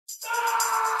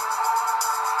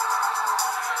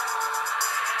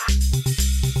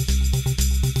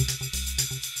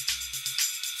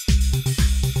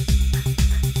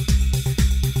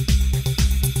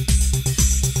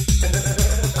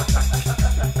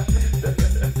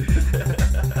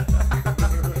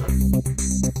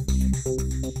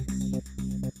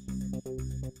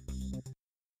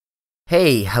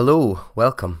Hey, hello,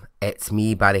 welcome. It's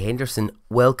me, Barry Henderson.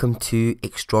 Welcome to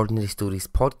Extraordinary Stories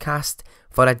podcast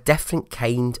for a different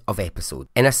kind of episode.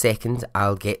 In a second,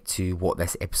 I'll get to what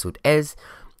this episode is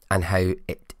and how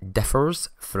it differs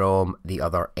from the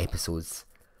other episodes.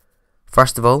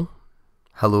 First of all,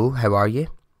 hello, how are you?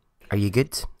 Are you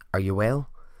good? Are you well?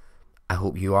 I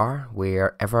hope you are,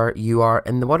 wherever you are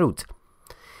in the world.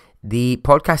 The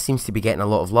podcast seems to be getting a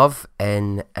lot of love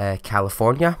in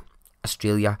California,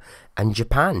 Australia and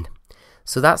Japan,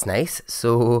 so that's nice.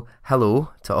 So hello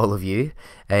to all of you,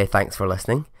 thanks for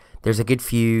listening. There's a good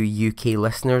few UK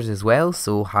listeners as well,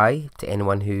 so hi to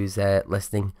anyone who's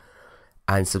listening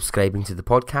and subscribing to the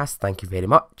podcast. Thank you very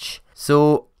much.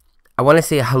 So I want to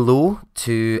say hello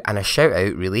to, and a shout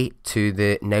out really, to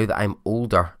the Now That I'm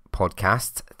Older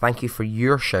podcast. Thank you for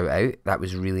your shout out, that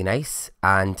was really nice,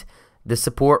 and the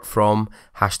support from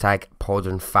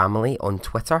 #PodernFamily on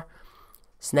Twitter.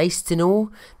 It's nice to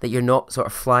know that you're not sort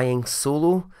of flying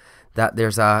solo, that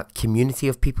there's a community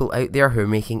of people out there who are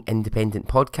making independent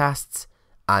podcasts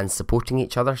and supporting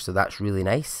each other, so that's really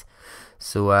nice.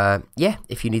 So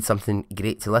if you need something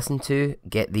great to listen to,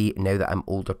 get the Now That I'm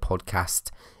Older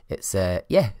podcast. It's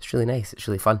it's really nice, it's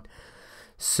really fun.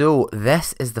 So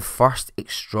this is the first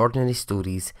Extraordinary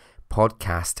Stories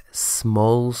podcast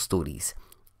Small Stories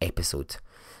episode.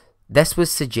 This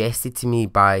was suggested to me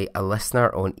by a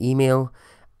listener on email,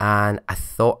 and I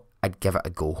thought I'd give it a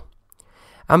go.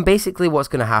 And basically what's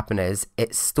going to happen is,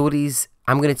 it's stories,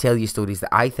 I'm going to tell you stories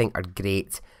that I think are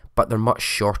great, but they're much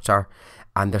shorter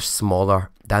and they're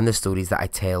smaller than the stories that I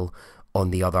tell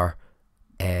on the other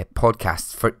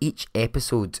podcasts. For each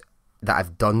episode that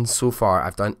I've done so far,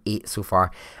 I've done 8 so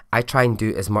far, I try and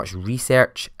do as much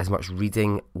research, as much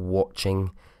reading,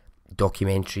 watching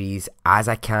documentaries as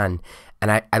I can, and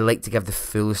I like to give the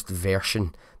fullest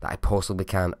version that I possibly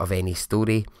can of any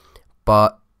story.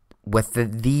 But with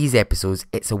these episodes,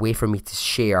 it's a way for me to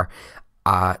share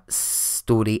a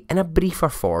story in a briefer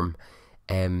form,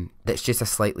 that's just a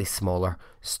slightly smaller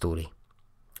story.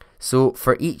 So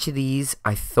for each of these,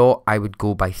 I thought I would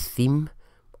go by theme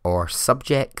or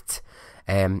subject.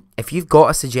 If you've got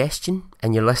a suggestion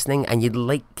and you're listening and you'd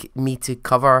like me to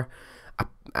cover,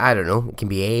 I don't know, it can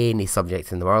be any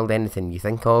subject in the world, anything you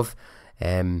think of,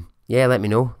 let me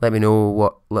know. Let me know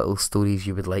what little stories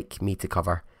you would like me to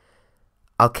cover.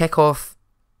 I'll kick off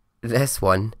this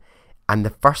one, and the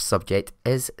first subject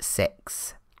is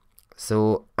sex.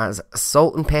 So, as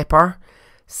Salt and Pepper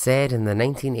said in the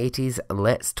 1980s,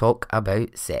 let's talk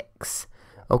about sex.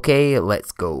 Okay,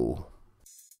 let's go.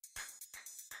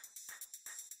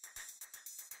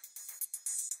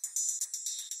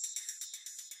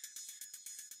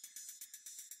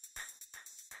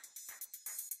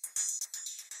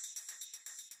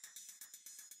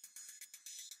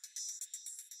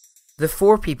 The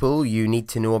 4 people you need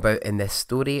to know about in this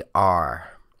story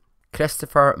are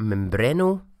Christopher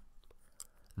Membreno,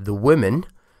 the woman.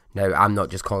 Now, I'm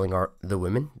not just calling her the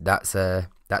woman. That's how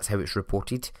it's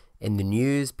reported in the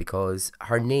news, because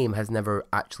her name has never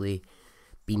actually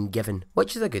been given,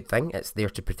 which is a good thing. It's there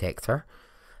to protect her.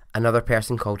 Another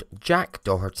person called Jack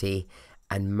Doherty,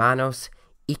 and Manos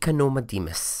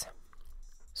Economidis.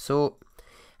 So,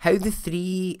 how the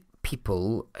 3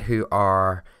 people who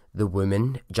are the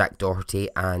woman, Jack Doherty,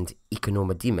 and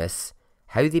Economidis,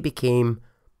 how they became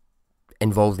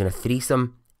involved in a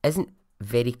threesome isn't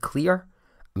very clear.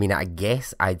 I mean, I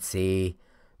guess I'd say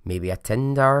maybe a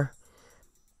Tinder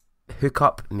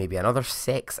hookup, maybe another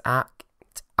sex act.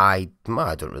 I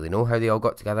don't really know how they all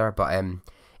got together, but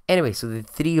anyway, so the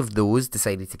 3 of those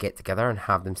decided to get together and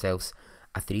have themselves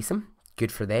a threesome.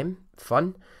 Good for them,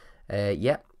 fun.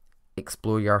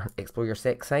 Explore your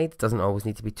sex side. Doesn't always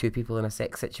need to be 2 people in a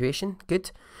sex situation.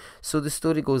 Good. So the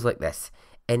story goes like this.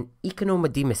 In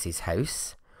Economidis'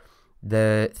 house,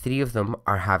 the 3 of them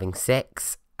are having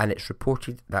sex, and it's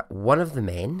reported that one of the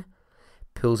men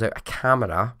pulls out a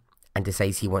camera and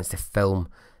decides he wants to film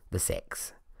the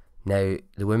sex. Now,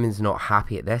 the woman's not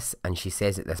happy at this, and she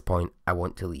says at this point, I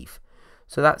want to leave.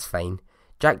 So that's fine.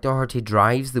 Jack Doherty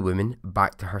drives the woman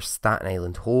back to her Staten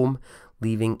Island home,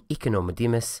 leaving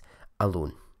Economidis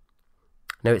alone.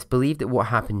 Now, it's believed that what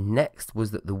happened next was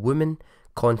that the woman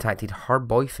contacted her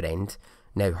boyfriend.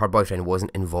 Now, her boyfriend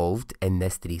wasn't involved in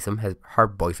this threesome. Her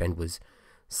boyfriend was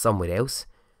somewhere else.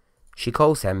 She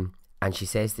calls him and she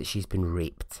says that she's been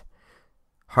raped.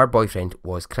 Her boyfriend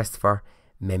was Christopher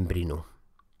Membreno.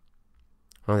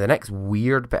 Now, the next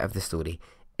weird bit of the story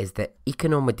is that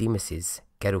Economidis'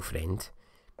 girlfriend,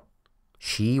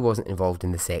 she wasn't involved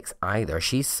in the sex either.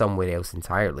 She's somewhere else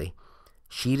entirely.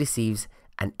 She receives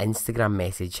an Instagram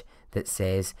message that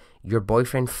says, your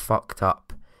boyfriend fucked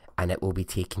up and it will be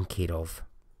taken care of.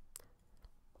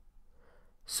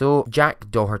 So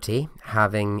Jack Doherty,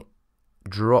 having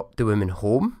dropped the woman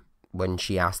home when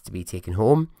she asked to be taken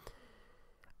home,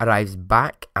 arrives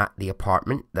back at the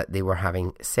apartment that they were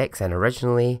having sex in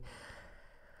originally,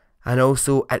 and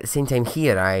also at the same time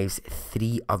he arrives,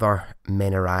 3 other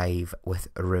men arrive with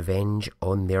revenge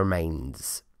on their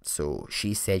minds. So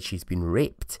she said she's been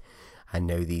raped, and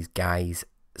now these guys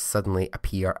suddenly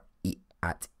appear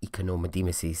at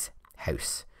Economedemus's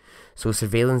house. So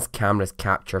surveillance cameras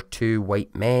capture 2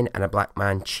 white men and a black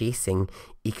man chasing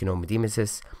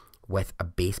Economedemus with a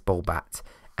baseball bat,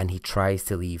 and he tries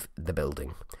to leave the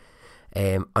building.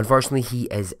 Unfortunately, he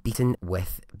is beaten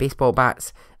with baseball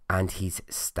bats and he's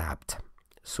stabbed.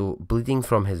 So bleeding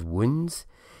from his wounds,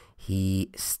 he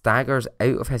staggers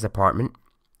out of his apartment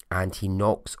and he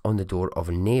knocks on the door of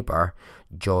a neighbour,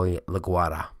 Joy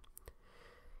Laguara.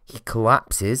 He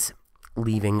collapses,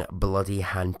 leaving bloody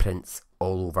handprints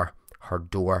all over her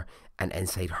door and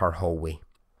inside her hallway.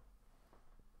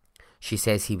 She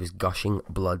says he was gushing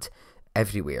blood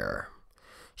everywhere.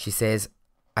 She says,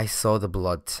 "I saw the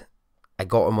blood. I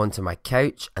got him onto my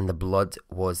couch and the blood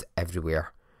was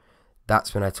everywhere.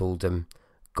 That's when I told him,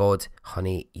 God,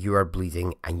 honey, you are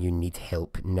bleeding and you need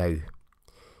help now."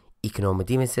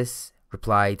 Economedemus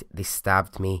replied, "They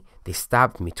stabbed me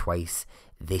twice,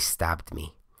 they stabbed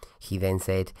me." He then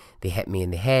said, "They hit me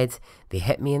in the head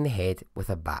with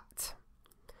a bat."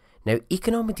 Now,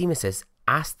 Economedemus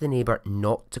asked the neighbour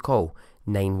not to call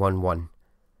 911,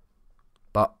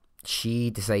 but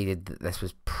she decided that this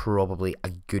was probably a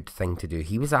good thing to do.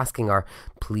 He was asking her,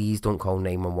 "Please don't call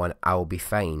 911, I'll be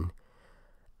fine."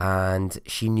 And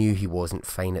she knew he wasn't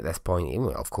fine at this point.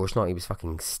 Well, of course not, he was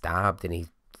fucking stabbed and his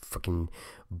fucking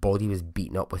body was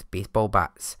beaten up with baseball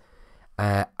bats.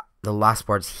 The last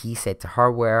words he said to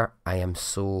her were, "I am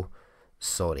so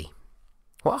sorry."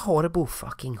 What a horrible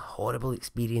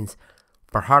experience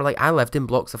for her. Like, I lived in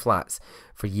blocks of flats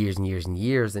for years and years and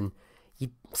years, and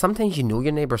sometimes you know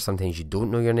your neighbours, sometimes you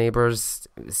don't know your neighbours.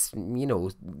 You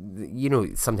know,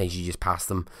 sometimes you just pass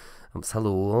them. It's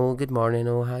hello, oh, good morning,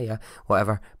 oh, hiya,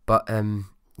 whatever. But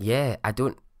yeah,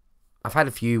 I've had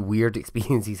a few weird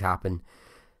experiences happen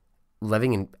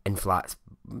living in flats.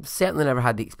 Certainly never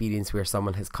had the experience where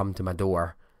someone has come to my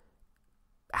door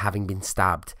having been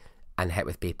stabbed and hit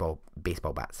with baseball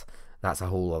bats. That's a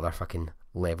whole other fucking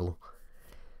level.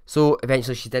 So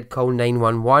eventually she did call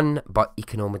 911, but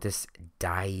Economedemus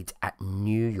died at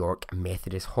New York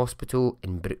Methodist Hospital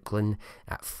in Brooklyn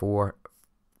at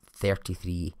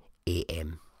 4:33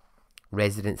 a.m.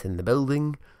 Residents in the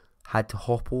building had to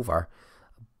hop over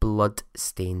a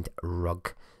blood-stained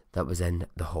rug that was in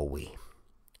the hallway.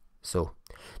 So,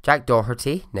 Jack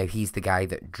Doherty, now he's the guy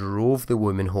that drove the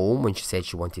woman home when she said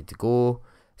she wanted to go,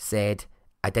 said,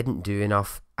 "I didn't do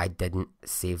enough, I didn't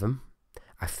save him.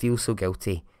 I feel so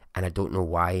guilty, and I don't know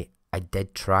why. I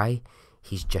did try,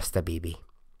 he's just a baby."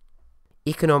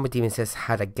 Economedemus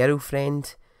had a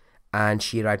girlfriend, and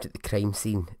she arrived at the crime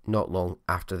scene not long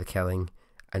after the killing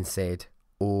and said,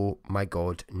 "Oh my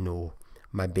God, no,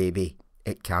 my baby,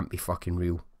 it can't be fucking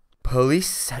real."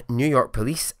 New York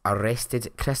police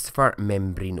arrested Christopher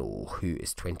Membrino, who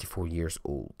is 24 years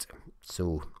old.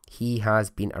 So he has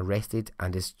been arrested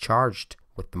and is charged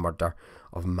with the murder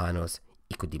of Manos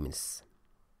Ecodemus.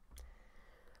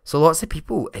 So lots of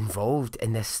people involved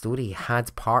in this story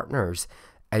had partners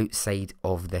outside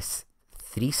of this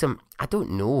threesome. I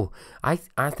don't know. I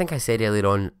think I said earlier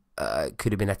on,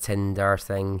 could have been a Tinder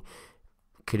thing,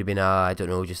 could have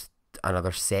been just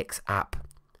another sex app.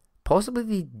 Possibly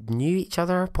they knew each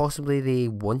other, possibly they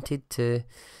wanted to,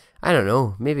 I don't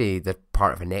know, maybe they're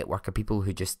part of a network of people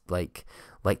who just like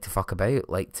to fuck about,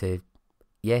 like to,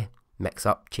 mix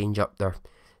up, change up their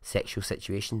sexual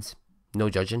situations. No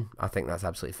judging. I think that's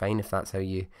absolutely fine if that's how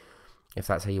you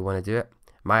want to do it.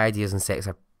 My ideas on sex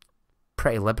are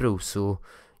pretty liberal, so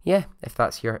yeah, if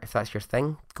that's your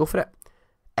thing, go for it.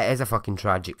 It is a fucking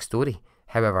tragic story.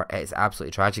 However, it's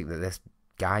absolutely tragic that this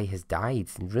guy has died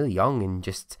really young and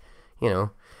just,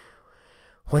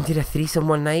 wanted a threesome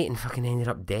one night and fucking ended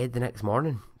up dead the next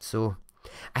morning. So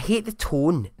I hate the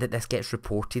tone that this gets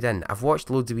reported in. I've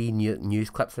watched loads of wee news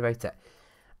clips about it.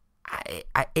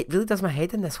 It really does my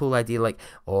head in, this whole idea like,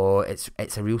 oh,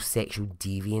 it's a real sexual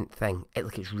deviant thing.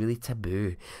 It's really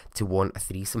taboo to want a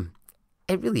threesome.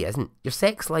 It really isn't. Your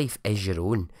sex life is your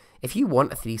own. If you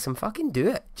want a threesome, fucking do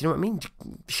it. Do you know what I mean?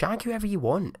 Shag whoever you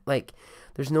want. Like,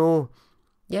 there's no,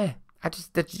 there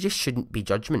just shouldn't be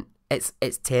judgment.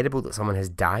 It's terrible that someone has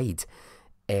died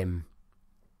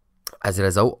as a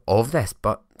result of this,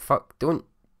 but fuck, don't,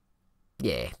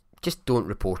 just don't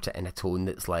report it in a tone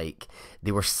that's like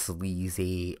they were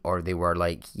sleazy or they were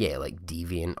like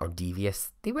deviant or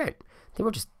devious. They weren't. They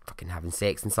were just fucking having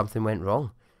sex and something went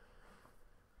wrong.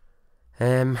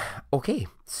 Okay,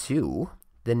 so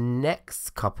the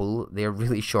next couple, they're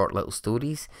really short little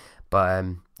stories, but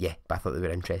I thought they were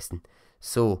interesting.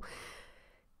 So,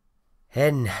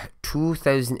 in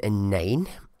 2009,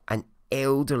 an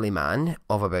elderly man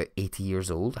of about 80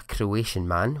 years old, a Croatian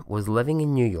man, was living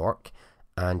in New York,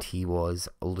 and he was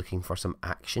looking for some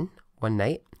action one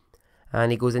night,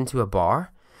 and he goes into a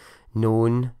bar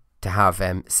known to have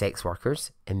sex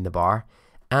workers in the bar,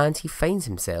 and he finds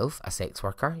himself a sex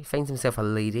worker. He finds himself a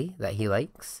lady that he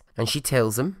likes, and she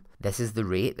tells him, this is the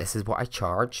rate, this is what I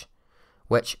charge,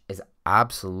 which is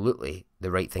absolutely the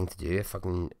right thing to do.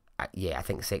 I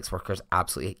think sex workers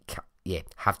absolutely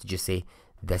have to just say,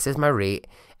 this is my rate,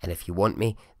 and if you want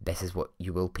me, this is what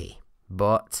you will pay.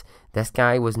 But this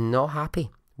guy was not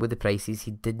happy with the prices.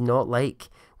 He did not like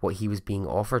what he was being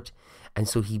offered, and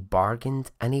so he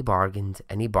bargained and he bargained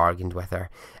and he bargained with her,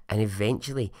 and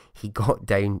eventually he got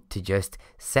down to just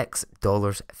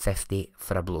 $6.50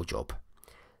 for a blowjob.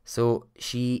 So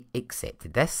she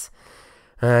accepted this,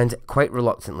 and quite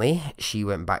reluctantly she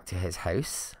went back to his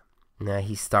house. Now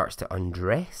he starts to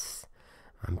undress.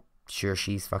 I'm sure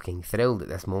she's fucking thrilled at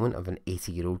this moment of an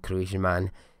 80-year-old Croatian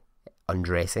man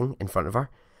undressing in front of her,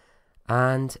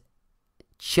 and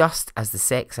just as the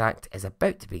sex act is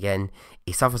about to begin,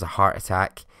 he suffers a heart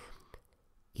attack,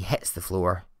 he hits the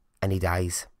floor, and he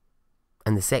dies.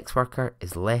 And the sex worker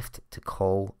is left to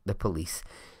call the police.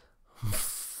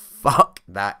 Fuck,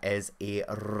 that is a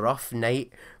rough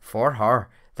night for her.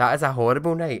 That is a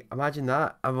horrible night. Imagine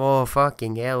that. Oh,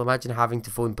 fucking hell. Imagine having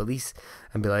to phone police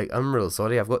and be like, I'm real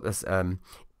sorry, I've got this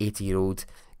 80-year-old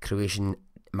Croatian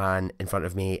man in front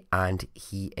of me and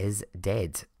he is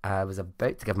dead. I was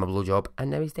about to give him a blowjob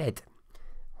and now he's dead.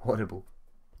 Horrible.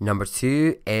 Number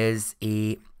 2 is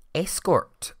a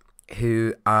escort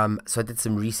who, so I did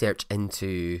some research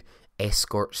into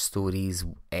escort stories,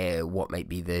 what might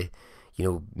be the,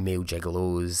 male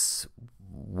gigolos,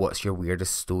 what's your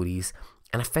weirdest stories,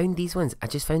 and I found these ones. I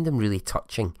just found them really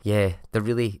touching. I think they're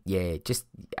really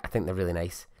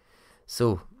nice.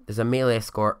 So, there's a male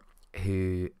escort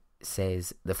who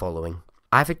says the following: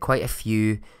 I've had quite a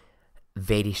few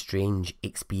very strange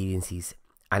experiences,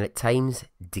 and at times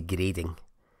degrading.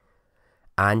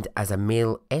 And as a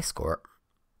male escort,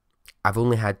 I've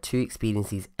only had 2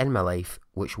 experiences in my life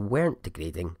which weren't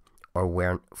degrading or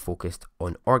weren't focused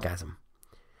on orgasm.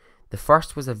 The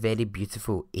first was a very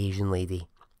beautiful Asian lady,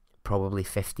 probably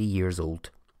 50 years old.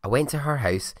 I went to her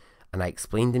house and I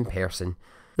explained in person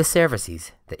the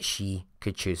services that she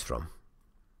could choose from.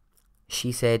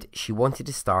 She said she wanted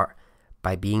to start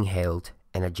by being held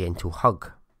in a gentle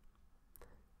hug.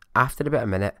 After about a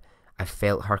minute, I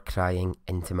felt her crying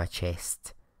into my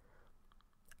chest.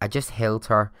 I just held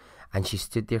her and she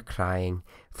stood there crying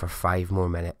for 5 more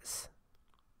minutes.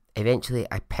 Eventually,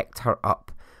 I picked her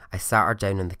up, I sat her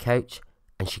down on the couch,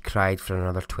 and she cried for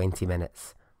another 20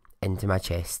 minutes into my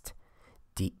chest.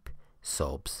 Deep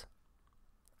sobs.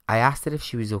 I asked her if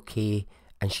she was okay,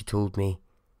 and she told me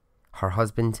her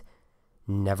husband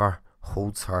never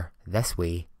holds her this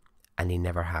way, and he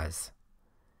never has.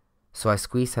 So I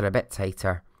squeezed her a bit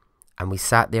tighter, and we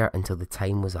sat there until the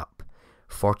time was up.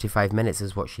 45 minutes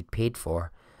is what she'd paid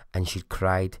for, and she'd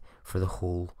cried for the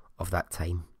whole of that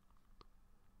time.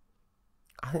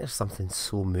 I think there's something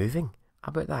so moving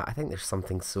about that. I think there's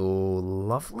something so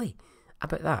lovely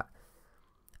about that.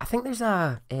 I think there's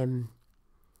a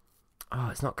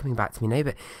it's not coming back to me now,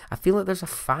 but I feel like there's a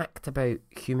fact about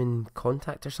human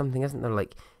contact or something, isn't there?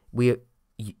 Like,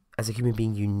 as a human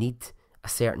being, you need a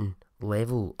certain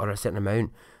level or a certain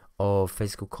amount of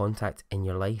physical contact in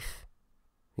your life.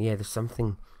 Yeah, there's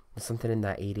something in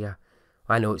that area.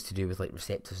 I know it's to do with like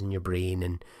receptors in your brain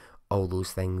and all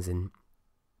those things, and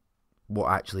what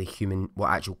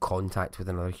actual contact with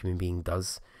another human being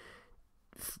does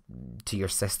to your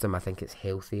system. I think it's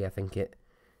healthy. I think it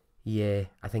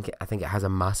has a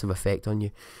massive effect on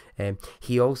you.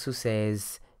 He also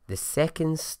says the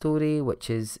second story, which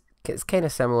it's kind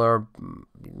of similar.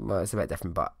 Well, it's a bit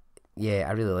different, but yeah,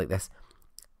 I really like this.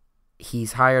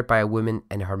 He's hired by a woman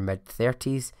in her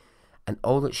mid-30s, and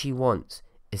all that she wants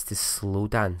is to slow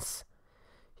dance.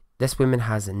 This woman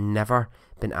has never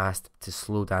been asked to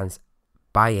slow dance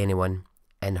by anyone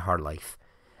in her life,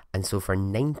 and so for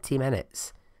 90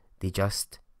 minutes they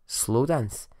just slow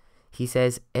dance. He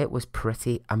says it was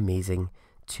pretty amazing,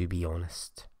 to be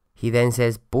honest. He then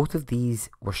says both of these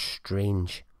were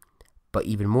strange, but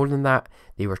even more than that,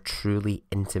 they were truly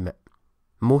intimate.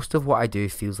 Most of what I do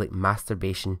feels like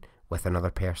masturbation with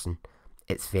another person.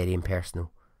 It's very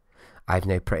impersonal. I've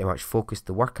now pretty much focused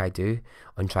the work I do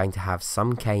on trying to have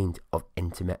some kind of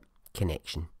intimate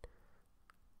connection.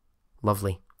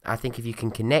 Lovely. I think if you can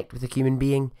connect with a human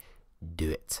being, do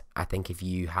it. I think if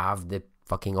you have the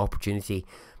fucking opportunity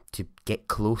to get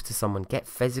close to someone, get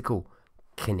physical,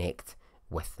 connect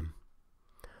with them.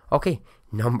 Okay,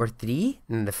 number 3,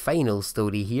 and the final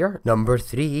story here. Number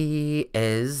 3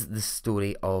 is the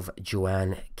story of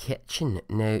Joanne Kitchen.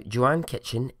 Now, Joanne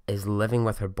Kitchen is living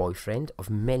with her boyfriend of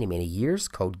many, many years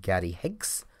called Gary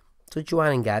Higgs. So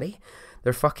Joanne and Gary,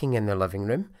 they're fucking in their living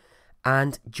room,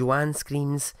 and Joanne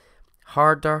screams,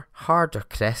 "Harder, harder,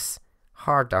 Chris,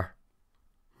 harder."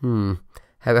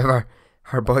 However,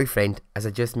 her boyfriend, as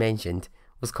I just mentioned,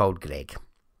 was called Greg.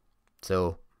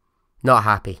 So, not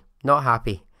happy,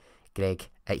 Greg,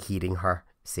 at hearing her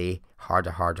say,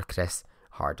 "Harder, harder, Chris,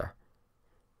 harder."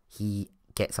 He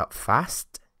gets up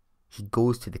fast, he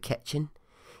goes to the kitchen,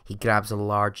 he grabs a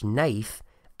large knife,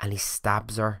 and he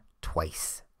stabs her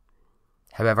twice.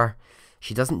 However,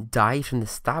 she doesn't die from the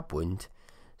stab wound,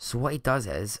 so what he does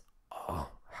is,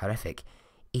 horrific,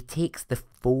 he takes the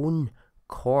phone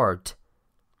cord,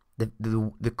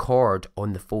 the cord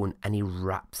on the phone, and he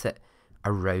wraps it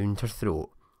around her throat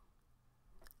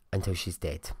until she's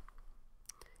dead.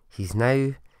 He's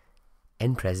now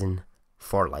in prison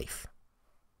for life.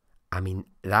 I mean,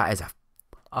 that is a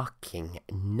fucking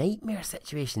nightmare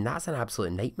situation. That's an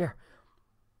absolute nightmare.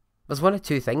 There's one of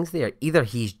two things there. Either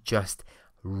he's just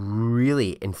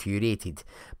really infuriated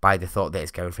by the thought that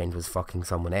his girlfriend was fucking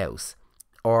someone else,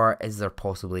 or is there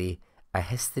possibly a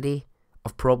history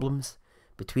of problems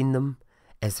between them?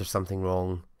 Is there something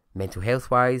wrong mental health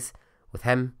wise with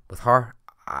him, with her?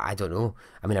 I don't know.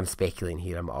 I mean, I'm speculating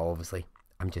here. I'm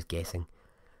just guessing.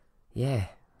 Yeah,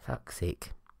 fuck's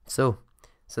sake. So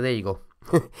there you go.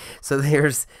 So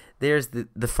there's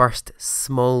the first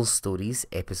Small Stories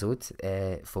episode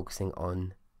focusing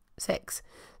on sex.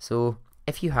 So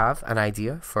if you have an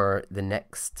idea for the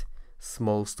next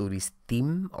Small Stories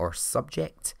theme or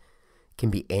subject, can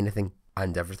be anything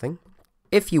and everything.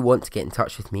 If you want to get in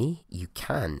touch with me, you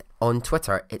can. On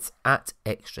Twitter, it's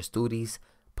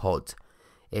 @ExtraStoriesPod.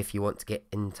 If you want to get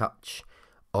in touch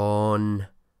on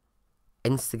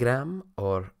Instagram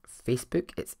or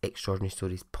Facebook, it's Extraordinary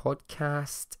Stories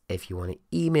Podcast. If you want to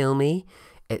email me,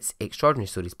 it's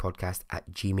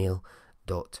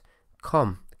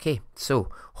extraordinarystoriespodcast@gmail.com. Okay, so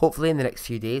hopefully in the next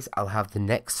few days I'll have the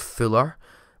next fuller,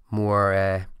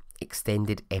 more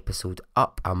extended episode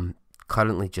up. I'm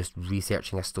currently just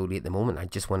researching a story at the moment. I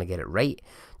just want to get it right.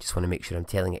 Just want to make sure I'm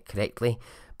telling it correctly.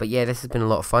 But yeah, this has been a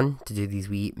lot of fun to do these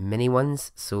wee mini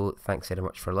ones. So thanks very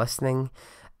much for listening.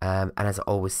 And as I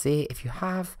always say, if you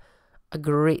have a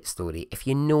great story, if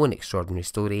you know an extraordinary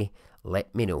story,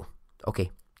 let me know.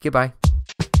 Okay, goodbye.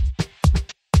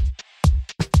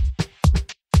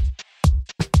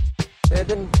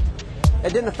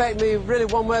 It didn't affect me really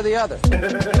one way or the other.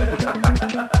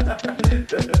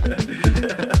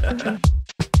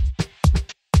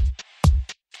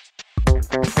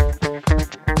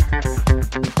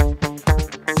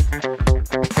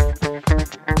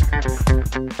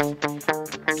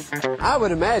 I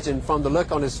would imagine from the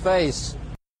look on his face,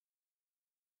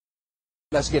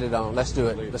 let's get it on, let's do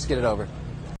it, let's get it over.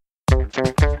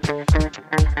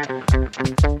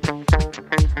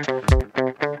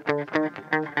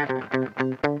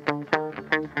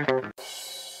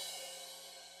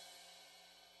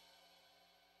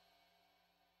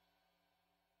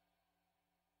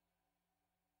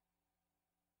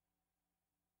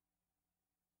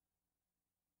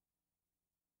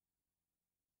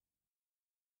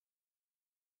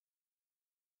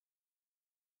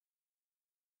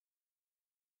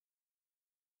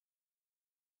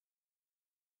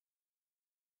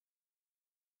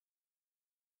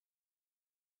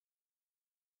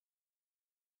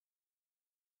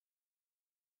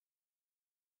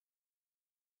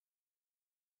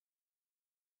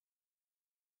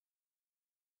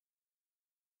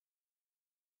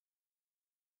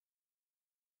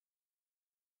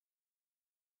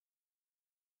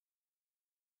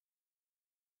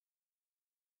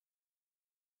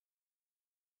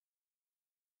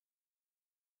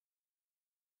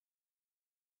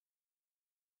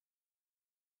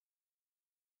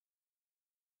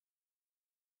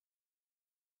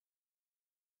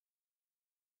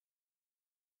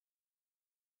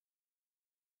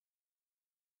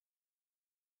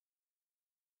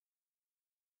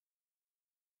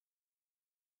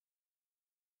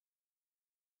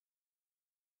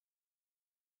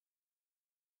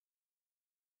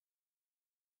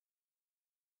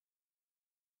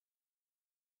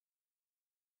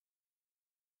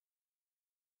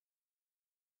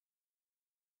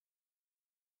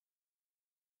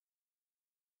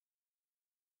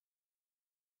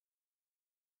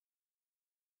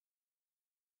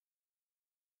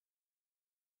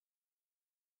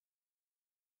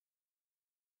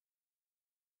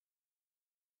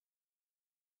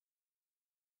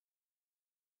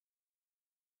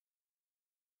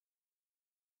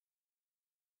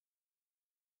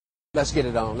 Let's get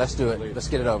it on. Let's do it. Let's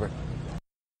get it over.